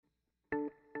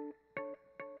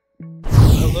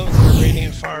Hello there,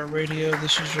 Radiant Fire Radio.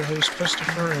 This is your host,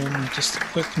 Christopher, and just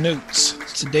quick notes.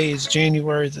 Today is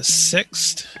January the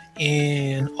 6th,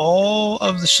 and all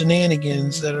of the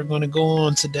shenanigans that are going to go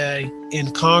on today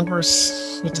in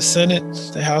Congress, with the Senate,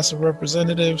 the House of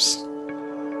Representatives,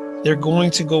 they're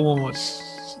going to go on.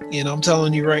 And I'm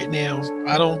telling you right now,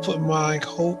 I don't put my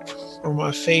hope or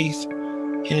my faith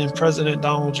in President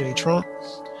Donald J. Trump.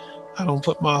 I don't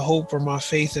put my hope or my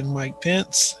faith in Mike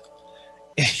Pence.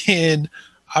 And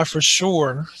I for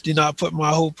sure do not put my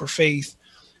hope or faith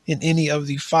in any of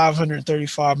the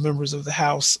 535 members of the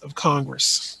House of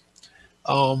Congress.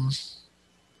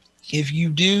 If you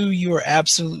do, you are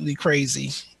absolutely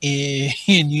crazy and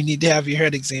you need to have your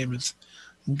head examined.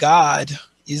 God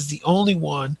is the only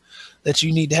one that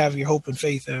you need to have your hope and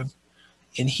faith in.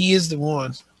 And he is the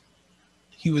one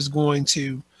who is going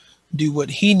to do what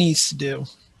he needs to do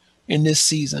in this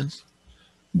season.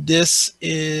 This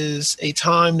is a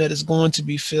time that is going to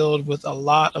be filled with a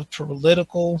lot of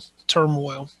political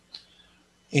turmoil,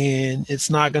 and it's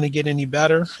not going to get any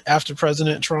better after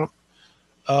President Trump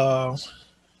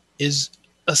is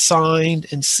assigned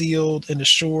and sealed and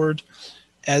assured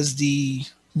as the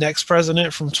next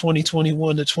president from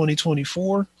 2021 to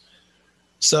 2024.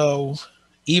 So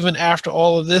even after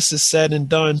all of this is said and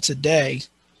done today,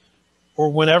 or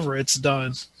whenever it's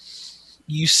done,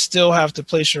 you still have to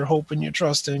place your hope and your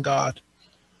trust in God.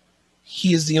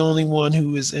 He is the only one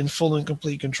who is in full and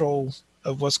complete control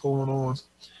of what's going on.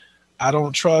 I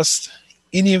don't trust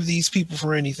any of these people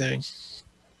for anything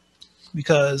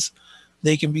because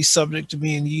they can be subject to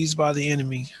being used by the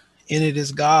enemy. And it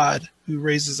is God who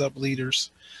raises up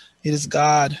leaders. It is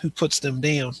God who puts them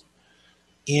down.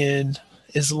 And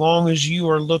as long as you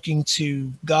are looking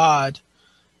to God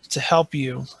to help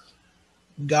you,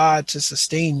 God to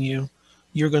sustain you,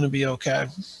 you're going to be okay.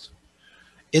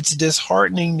 It's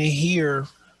disheartening to hear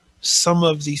some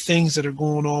of the things that are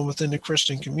going on within the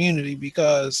Christian community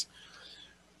because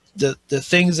the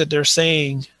things that they're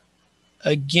saying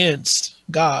against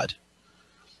God.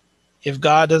 If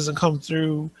God doesn't come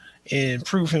through and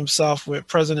prove himself with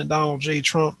President Donald J.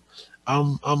 Trump,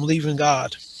 I'm leaving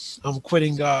God. I'm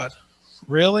quitting God.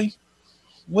 Really?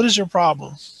 What is your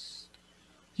problem?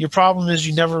 Your problem is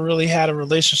you never really had a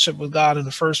relationship with God in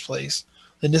the first place.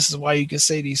 And this is why you can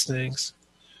say these things.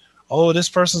 Oh, this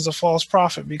person's a false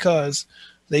prophet because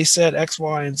they said X,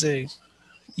 Y, and Z.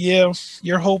 Yeah,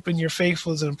 your hope and your faith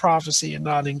was in prophecy and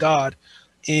not in God.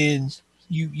 And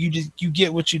you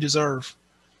get what you deserve.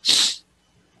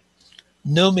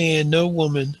 No man, no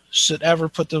woman should ever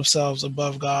put themselves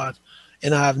above God.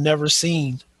 And I have never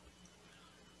seen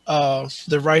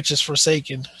the righteous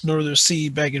forsaken, nor their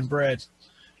seed begging bread.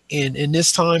 And in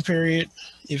this time period,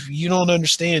 if you don't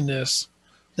understand this,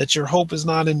 that your hope is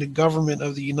not in the government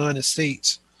of the United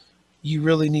States, you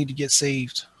really need to get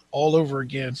saved all over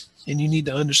again. And you need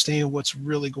to understand what's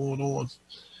really going on.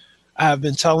 I have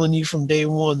been telling you from day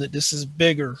one that this is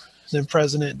bigger than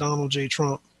President Donald J.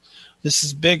 Trump. This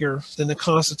is bigger than the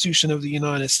Constitution of the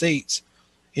United States.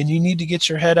 And you need to get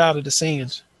your head out of the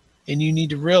sand. And you need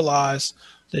to realize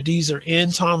that these are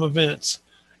end time events.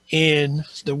 And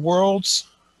the world's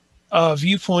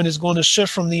viewpoint is going to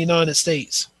shift from the United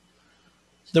States.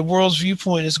 The world's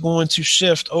viewpoint is going to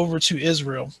shift over to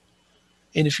Israel.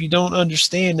 And if you don't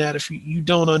understand that, if you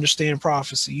don't understand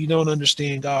prophecy, you don't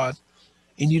understand God,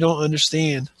 and you don't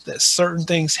understand that certain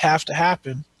things have to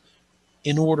happen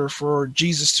in order for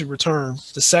Jesus to return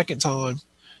the second time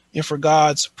and for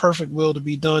God's perfect will to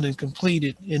be done and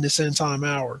completed in this end time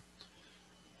hour,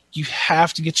 you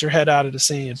have to get your head out of the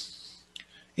sand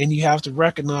and you have to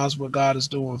recognize what God is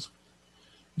doing.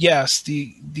 Yes,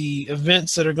 the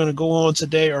events that are going to go on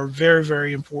today are very,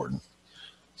 very important.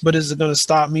 But is it going to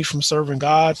stop me from serving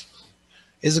God?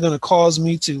 Is it going to cause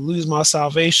me to lose my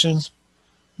salvation?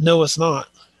 No, it's not.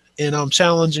 And I'm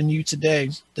challenging you today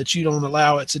that you don't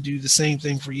allow it to do the same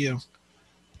thing for you.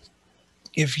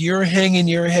 If you're hanging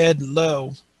your head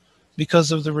low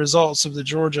because of the results of the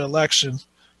Georgia election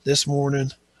this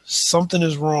morning, something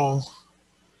is wrong.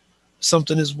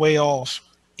 Something is way off.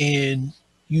 And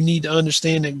you need to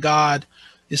understand that God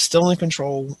is still in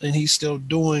control and he's still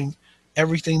doing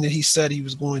everything that he said he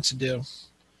was going to do.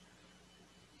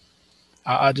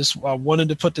 I wanted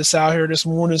to put this out here this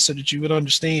morning so that you would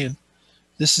understand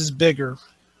this is bigger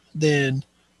than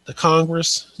the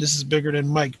Congress. This is bigger than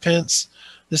Mike Pence.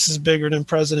 This is bigger than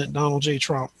President Donald J.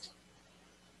 Trump.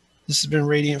 This has been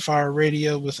Radiant Fire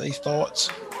Radio with a thought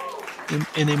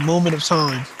in a moment of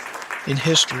time in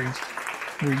history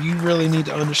where you really need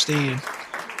to understand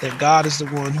that God is the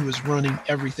one who is running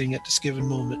everything at this given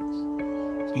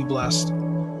moment. Be blessed.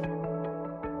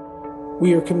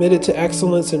 We are committed to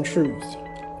excellence and truth.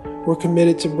 We're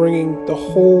committed to bringing the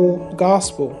whole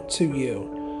gospel to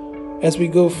you as we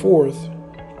go forth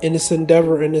in this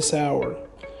endeavor in this hour.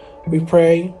 We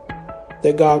pray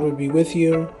that God would be with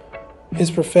you,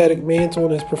 His prophetic mantle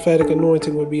and His prophetic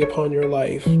anointing would be upon your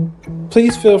life.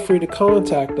 Please feel free to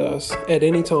contact us at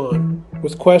any time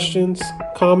with questions,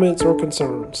 comments, or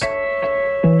concerns.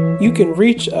 You can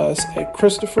reach us at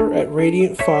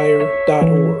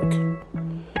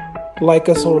Christopher@radiantfire.org. Like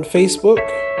us on Facebook,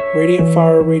 Radiant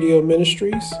Fire Radio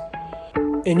Ministries,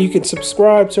 and you can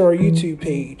subscribe to our YouTube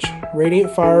page,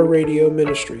 Radiant Fire Radio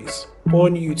Ministries,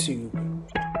 on YouTube.